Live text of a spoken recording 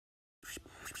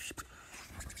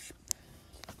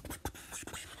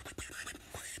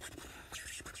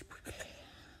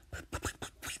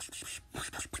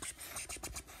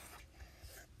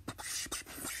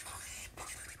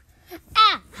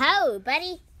Hello,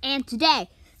 buddy. And today,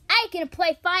 I'm gonna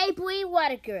play Fireboy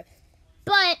Water,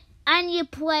 but I need to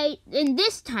play. And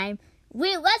this time,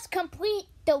 let's complete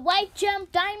the white gem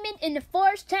diamond in the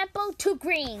forest temple to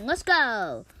green. Let's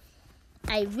go.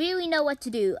 I really know what to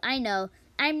do. I know.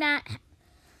 I'm not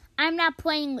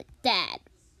playing with Dad.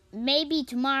 Maybe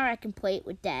tomorrow I can play it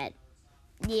with Dad.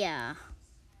 Yeah.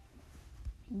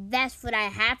 That's what I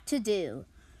have to do.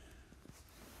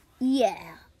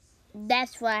 Yeah.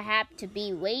 That's why I have to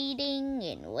be waiting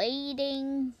and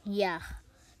waiting. Yeah.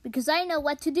 Because I know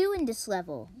what to do in this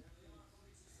level.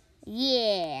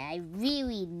 Yeah, I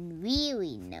really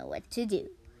know what to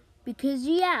do. Because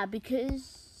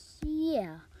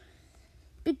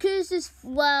it's,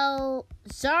 well,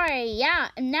 sorry, yeah.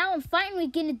 And now I'm finally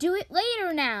gonna do it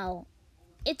later now.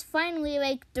 It's finally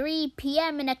like 3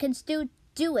 p.m. and I can still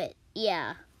do it.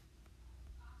 Yeah.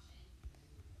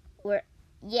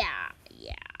 Yeah.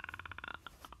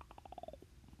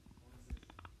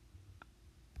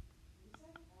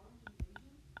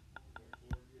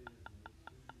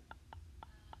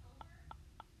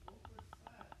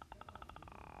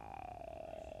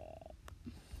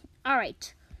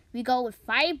 Alright, we go with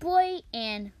Fireboy,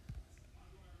 and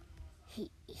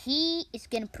he is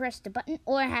gonna press the button,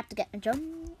 or I have to get my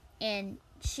gem, and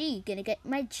she's gonna get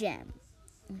my gem.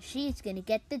 And she's gonna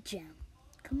get the gem.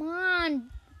 Come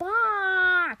on,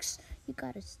 box! You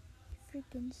gotta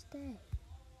freaking stay.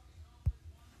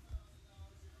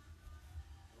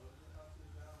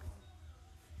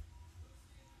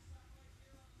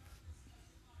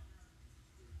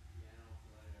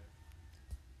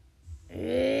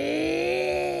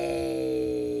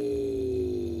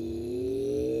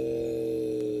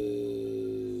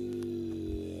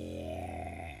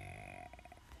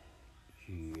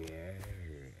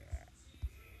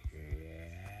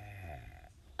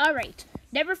 Alright,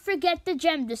 never forget the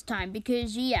gem this time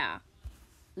because, yeah,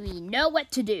 we know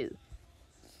what to do.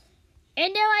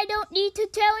 And now I don't need to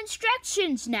tell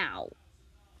instructions now.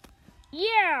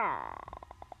 Yeah.